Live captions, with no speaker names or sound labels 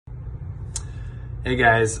Hey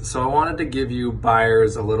guys, so I wanted to give you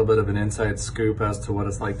buyers a little bit of an inside scoop as to what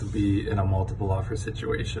it's like to be in a multiple offer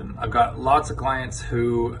situation. I've got lots of clients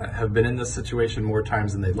who have been in this situation more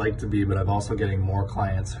times than they'd like to be, but I'm also getting more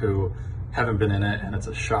clients who haven't been in it and it's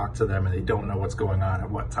a shock to them and they don't know what's going on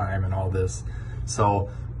at what time and all this. So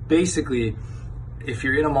basically, if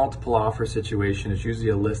you're in a multiple offer situation, it's usually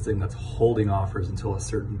a listing that's holding offers until a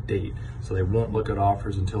certain date. So they won't look at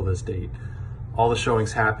offers until this date. All the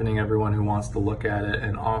showings happening, everyone who wants to look at it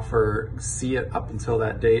and offer, see it up until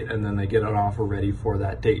that date, and then they get an offer ready for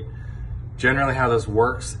that date. Generally how this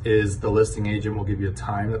works is the listing agent will give you a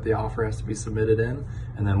time that the offer has to be submitted in,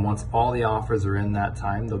 and then once all the offers are in that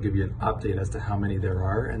time, they'll give you an update as to how many there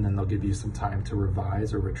are, and then they'll give you some time to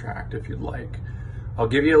revise or retract if you'd like. I'll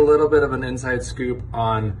give you a little bit of an inside scoop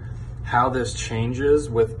on how this changes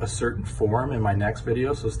with a certain form in my next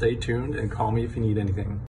video, so stay tuned and call me if you need anything.